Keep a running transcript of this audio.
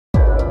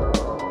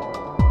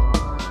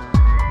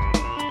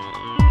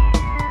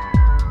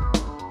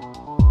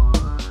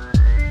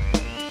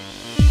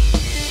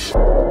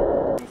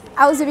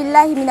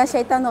Auzubillahi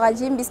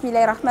minasyaitonirrajim.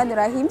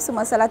 Bismillahirrahmanirrahim.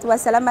 Summa salatu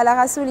wassalam ala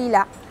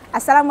rasulillah.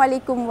 Assalamu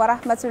alaikum wa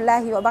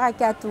rahmatullahi wa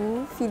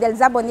barakatuh.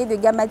 Fidèles abonnés de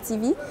Gamad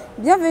TV,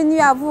 bienvenue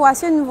à vous à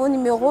ce nouveau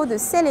numéro de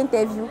C'est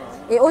l'interview.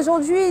 Et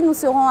aujourd'hui, nous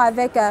serons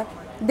avec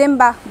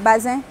Demba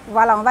Bazin.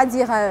 Voilà, on va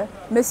dire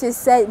Monsieur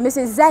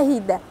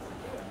Zahid,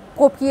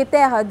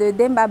 propriétaire de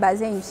Demba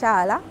Bazin,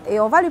 Inch'Allah. Et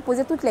on va lui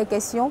poser toutes les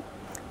questions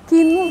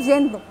qui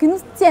nous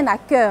tiennent à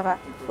cœur.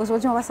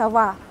 Aujourd'hui, on va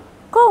savoir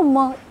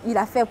comment il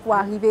a fait pour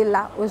arriver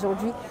là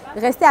aujourd'hui.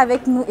 Restez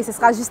avec nous et ce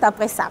sera juste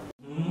après ça.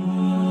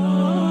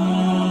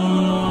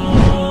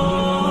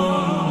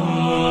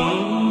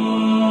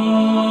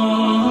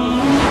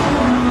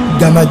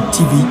 Gamad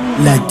TV,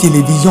 la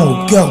télévision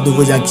au cœur de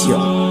vos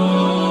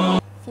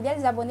actions.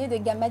 Fidèles abonnés de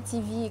Gamad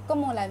TV,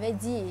 comme on l'avait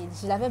dit et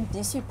je l'avais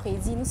bien sûr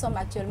prédit, nous sommes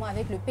actuellement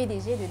avec le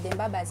PDG de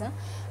Demba Bazin.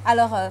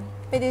 Alors,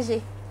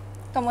 PDG,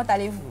 comment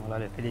allez-vous?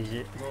 Voilà le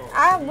PDG.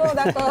 Ah bon,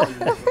 d'accord.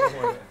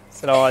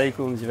 Salam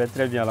alaikum, je vais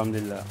très bien,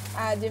 alhamdulillah.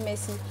 Ah, Dieu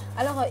merci.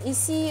 Alors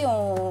ici,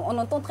 on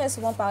entend très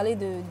souvent parler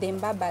de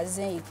Demba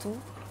Bazin et tout.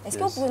 Est-ce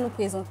que vous pouvez nous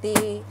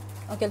présenter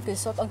en quelque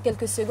sorte, en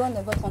quelques secondes,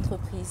 votre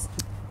entreprise?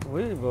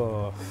 Oui,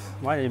 bon,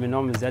 moi je me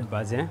nomme Z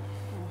Bazin.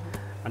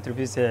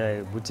 L'entreprise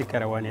c'est boutique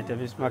Karawani,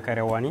 établissement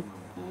Karawani.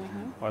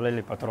 Voilà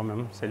le patron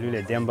même, c'est lui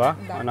le Demba.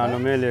 On a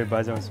nommé le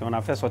Bazin aussi, on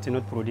a fait sortir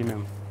notre produit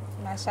même.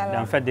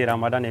 Machallah. En fait des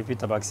Ramadan et puis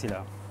Tabaxi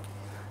là.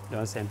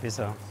 Donc c'est un peu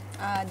ça.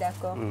 Ah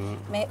d'accord.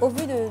 Mais au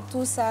vu de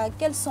tout ça,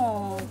 quels sont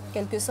en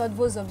quelque sorte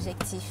vos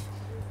objectifs?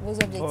 Vos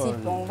objectifs,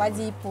 on va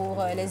dire, pour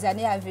les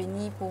années à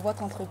venir, pour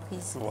votre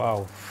entreprise?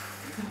 Waouh.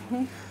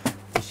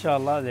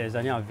 Inch'Allah, les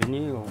années à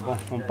venir, bon,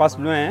 on passe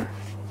loin.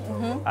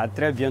 Hein? À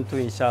très bientôt,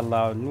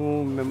 Inch'Allah.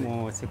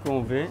 Nous-mêmes, ce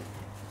qu'on veut,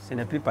 ce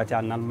n'est plus partir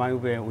en Allemagne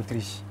ou en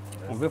Autriche.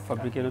 On veut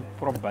fabriquer notre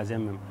propre bazin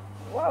même.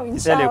 Wow,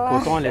 c'est les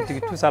cotons, les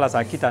trucs, tout ça, là,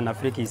 ça quitte en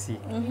Afrique ici.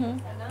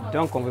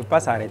 Donc, on ne veut pas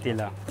s'arrêter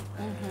là.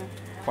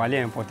 Il faut aller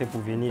importer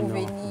pour venir.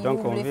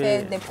 Donc, on veut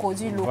faire des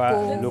produits locaux.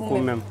 Voilà, locaux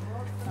même.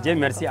 Dieu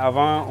merci,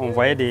 avant, on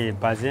voyait des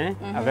bazins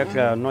avec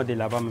le nom de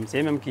là-bas même.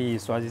 C'est eux-mêmes qui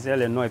choisissaient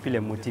les noms et puis les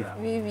motifs.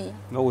 Oui, oui.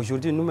 Mais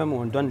aujourd'hui, nous-mêmes,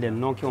 on donne les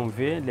noms qu'on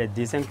veut, les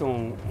dessins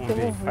qu'on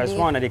veut.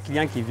 Parfois, on a des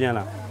clients qui viennent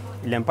là.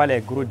 Ils n'aiment pas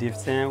les gros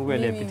dessins ou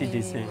les petits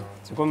dessins.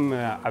 C'est comme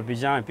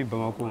Abidjan et puis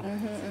Bamako.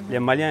 Les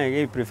Maliens,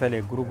 ils préfèrent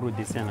les gros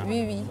dessins. Là.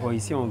 Bon,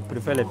 ici, on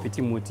préfère les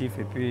petits motifs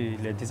et puis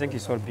les dessins qui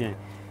sortent bien.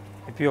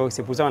 Et puis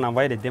c'est pour ça qu'on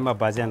envoie des Demba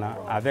Bazin là.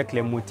 Avec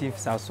les motifs,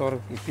 ça sort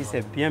et puis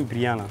c'est bien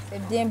brillant là.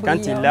 C'est bien brillant.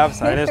 Quand il lave,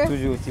 ça reste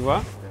toujours, tu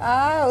vois.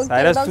 Ah, ok. Ça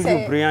reste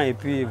toujours brillant et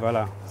puis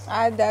voilà.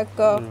 Ah,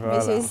 d'accord.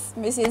 Voilà.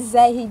 Monsieur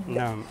Zahid.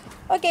 Non.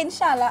 Ok,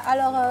 Inch'Allah.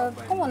 Alors,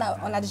 comme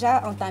on a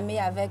déjà entamé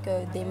avec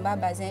Demba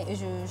Bazin, et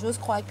j'ose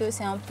croire que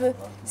c'est un peu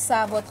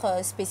ça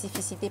votre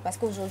spécificité, parce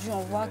qu'aujourd'hui,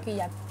 on voit qu'il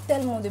y a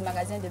tellement de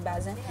magasins de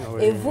bazin.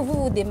 Oui. Et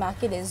vous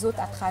démarquez les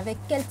autres à travers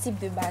quel type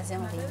de bazin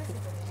en réalité?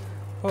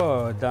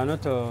 Oh, dans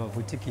notre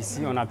boutique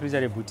ici, on a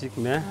plusieurs boutiques,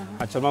 mais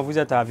actuellement vous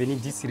êtes à l'avenue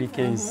 10 rue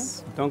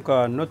 15. Donc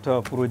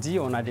notre produit,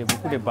 on a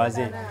beaucoup de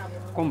bazins,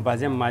 comme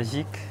bazin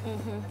magique,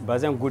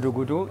 bazin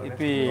goudou et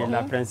puis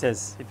la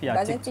princesse. Et puis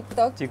bazin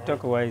TikTok. TikTok,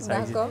 oui, ça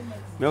existe.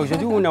 Mais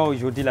aujourd'hui, on a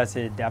aujourd'hui là,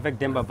 c'est avec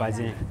Demba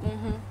Bazin.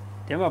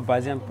 Demba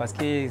Bazin parce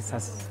que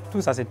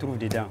tout ça se trouve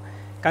dedans.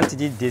 Quand tu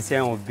dis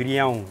dessin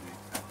brillant,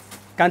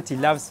 quand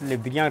il lave, le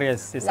brillant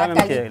reste. C'est ça même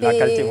que la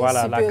qualité,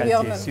 voilà, la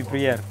qualité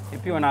supérieure. Et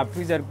puis on a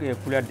plusieurs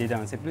couleurs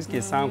dedans. C'est plus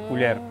que 100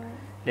 couleurs.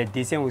 Les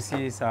dessins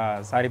aussi, ça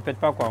ne répète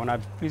pas quoi. On a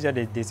plusieurs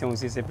dessins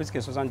aussi. C'est plus que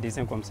 60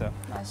 dessins comme ça.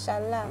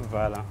 Machallah.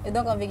 Voilà. Et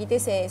donc en vérité,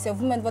 c'est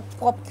vous-même votre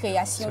propre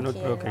création. C'est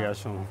notre propre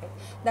création.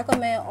 D'accord,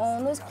 mais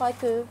on ose croire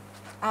que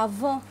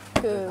avant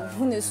que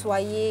vous ne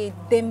soyez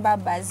Demba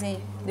Bazin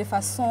de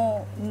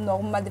façon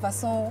normale, de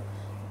façon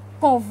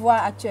qu'on voit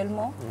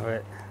actuellement.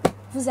 Ouais.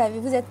 Vous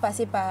êtes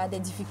passé par des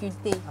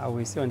difficultés. Ah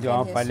oui, si on dit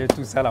on va parler de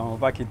tout ça, là, on ne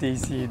va pas quitter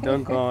ici.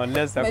 Donc on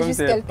laisse ça comme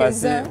c'est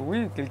passé.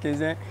 Oui,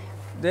 quelques-uns.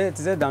 Tu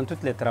sais, dans tous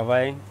les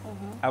travails,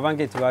 avant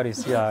que tu vas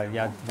réussir, il y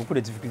a beaucoup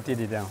de difficultés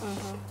dedans.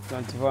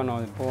 Donc tu vois,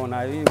 on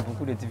a eu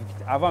beaucoup de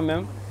difficultés. Avant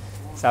même,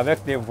 c'est avec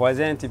les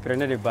voisins, tu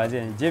prenais des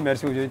bazins. Dieu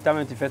merci, aujourd'hui,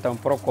 toi-même tu fais ton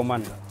propre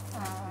commande.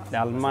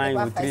 L'Allemagne,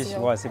 l'Autriche,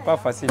 ouais, c'est pas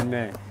facile,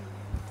 mais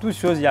toutes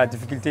choses, il y a des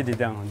difficultés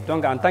dedans.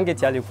 Donc en tant que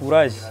tu as le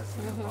courage,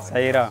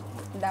 ça ira.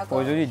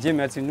 Aujourd'hui, Dieu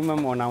merci,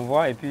 nous-mêmes on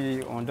envoie et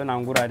puis on donne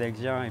en gros à des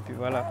gens et puis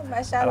voilà.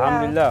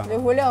 Alhamdulillah. Le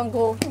volet en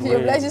gros. Oui. Je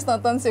voulais juste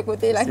entendre ce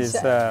côté-là. C'est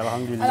ça,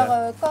 alhamdulillah.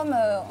 Alors, comme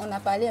on a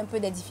parlé un peu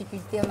des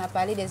difficultés, on a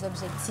parlé des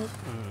objectifs,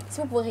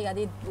 si vous pouvez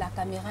regarder la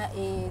caméra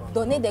et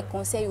donner des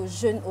conseils aux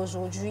jeunes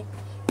aujourd'hui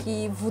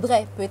qui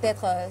voudraient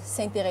peut-être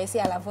s'intéresser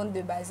à la vente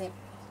de bazin,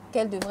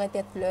 quel devrait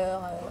être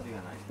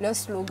leur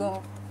slogan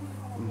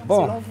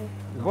selon vous?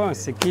 Bon,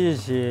 ce que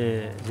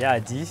j'ai à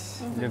dire,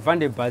 le vent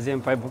de bazin,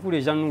 beaucoup de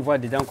gens nous voient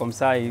dedans comme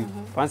ça et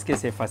pensent que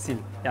c'est facile.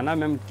 Il y en a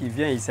même qui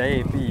viennent essayer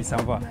et puis ils s'en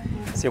vont.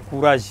 C'est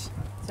courage.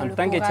 En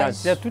tant que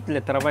tu as tout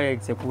le travail,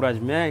 c'est courage.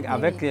 Mais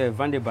avec le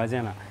vent de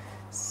bazin,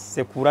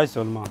 c'est courage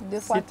seulement. Deux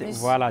fois plus.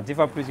 Voilà, 2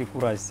 fois plus de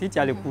courage. Si tu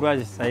as le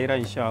courage, ça ira,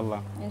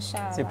 Inch'Allah.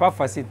 C'est pas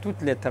facile. Tout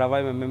le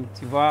travail, même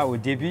tu vois, au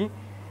début,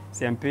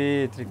 c'est un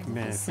peu truc.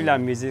 Mais puis la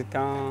musique,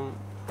 quand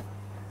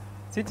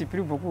Si tu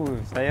pries beaucoup,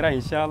 ça ira,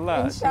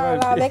 Inch'Allah.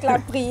 Inch'Allah, avec la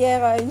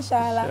prière,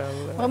 Inch'Allah.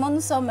 Vraiment, nous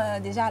sommes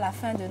déjà à la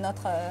fin de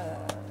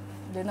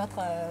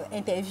notre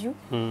interview.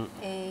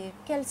 Et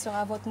quel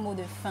sera votre mot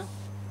de fin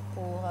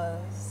pour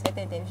cette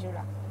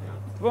interview-là?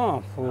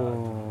 Bon, pour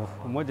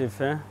mot de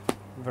fin,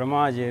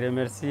 vraiment, je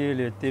remercie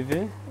le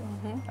TV.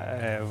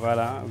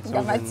 Voilà,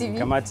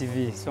 Gamad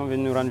TV. Ils sont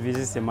venus nous rendre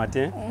visite ce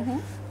matin.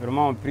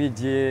 Vraiment, on prie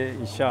Dieu,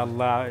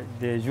 Inch'Allah,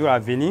 des jours à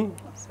venir.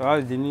 Ça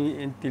va devenir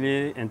une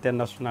télé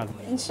internationale.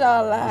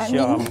 Inch'Allah.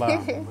 Inch'Allah.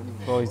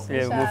 Bon,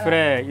 mon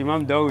frère,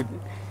 Imam Daoud,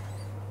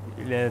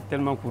 il est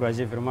tellement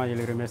courageux, vraiment, je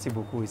le remercie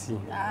beaucoup aussi.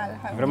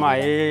 Vraiment,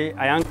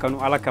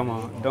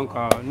 donc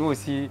nous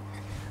aussi,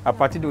 à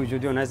partir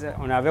d'aujourd'hui, on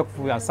est avec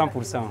vous à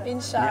 100%.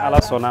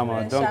 Allah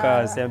Sonama. Donc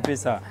c'est un peu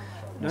ça.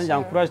 Donc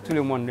j'encourage tout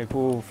le monde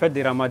pour faire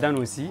des ramadans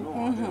aussi.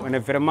 On est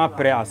vraiment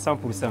prêt à 100%.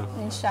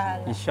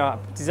 Inch'Allah.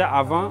 Tu sais,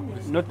 avant,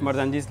 notre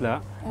marchandise là,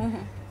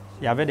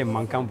 il y avait des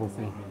manquants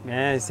beaucoup.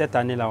 Mais cette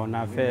année-là, on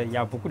a fait, il y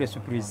a beaucoup de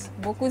surprises.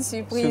 Beaucoup de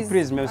surprises.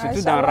 Surprises, mais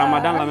surtout dans le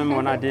Ramadan, là même,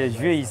 on a des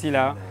jeux ici,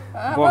 là.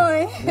 Bon,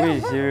 oui,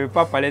 je ne vais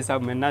pas parler ça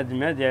maintenant,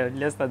 mais je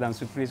laisse ça dans la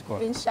surprise, quoi.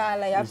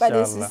 Inch'Allah, il n'y a pas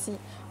de souci.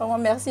 Vraiment,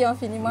 merci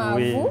infiniment à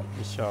vous.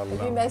 Inch'Allah. Et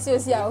puis merci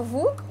aussi à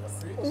vous.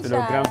 C'est le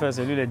grand frère,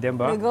 c'est lui le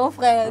Demba. Le grand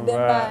frère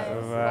Demba.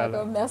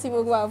 Voilà. Merci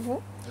beaucoup à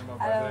vous.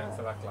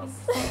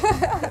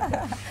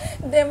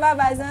 Demba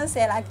Bazin,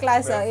 c'est la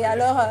classe. Et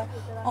alors,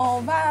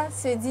 on va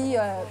se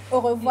dire au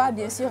revoir,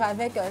 bien sûr,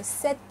 avec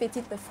cette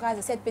petite phrase,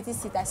 cette petite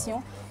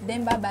citation.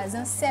 Demba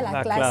Bazin, c'est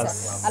la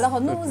classe. Alors,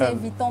 nous vous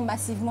invitons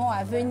massivement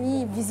à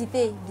venir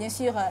visiter, bien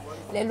sûr,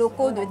 les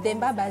locaux de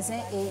Demba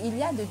Bazin. Et il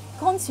y a de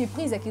grandes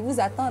surprises qui vous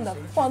attendent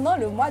pendant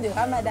le mois de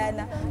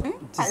Ramadan.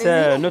 Tu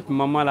sais, notre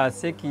maman là,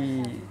 c'est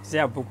qu'il y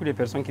a beaucoup de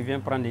personnes qui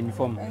viennent prendre des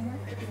uniformes.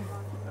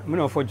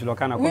 Comme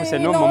c'est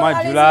nos mamans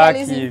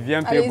qui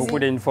viennent payer beaucoup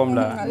d'uniformes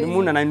là. Nous,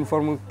 on a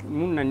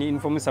un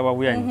uniforme, ça va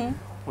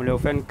on leur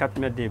offert 4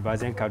 mètres de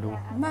bazin cadeau.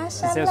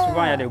 C'est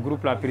souvent il y a des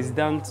groupes, la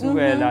présidente ou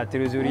la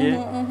trésorier.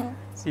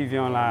 S'ils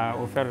viennent là,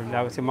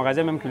 c'est le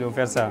magasin même qui leur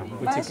offert ça.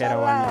 Boutique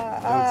Kerawan.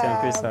 Donc c'est un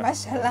peu ça.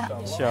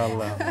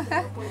 Inch'Allah.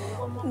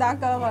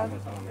 D'accord.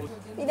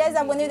 Fidèles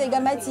abonnés de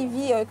Gamad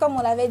TV, comme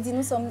on l'avait dit,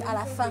 nous sommes à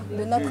la fin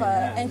de notre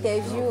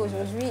interview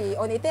aujourd'hui.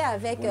 On était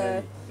avec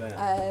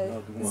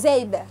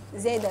Zaid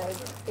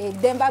et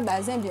Demba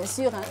Bazin, bien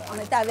sûr.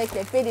 On était avec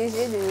les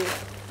PDG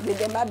de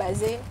Demba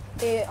Bazin.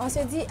 Et on se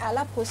dit à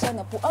la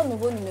prochaine pour un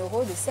nouveau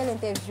numéro de cette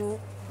interview.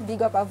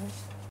 Big up à vous.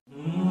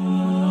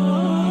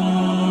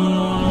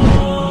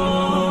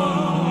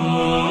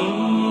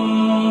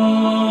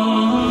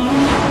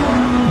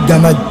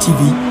 Gamad TV,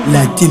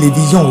 la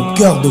télévision au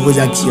cœur de vos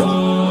actions.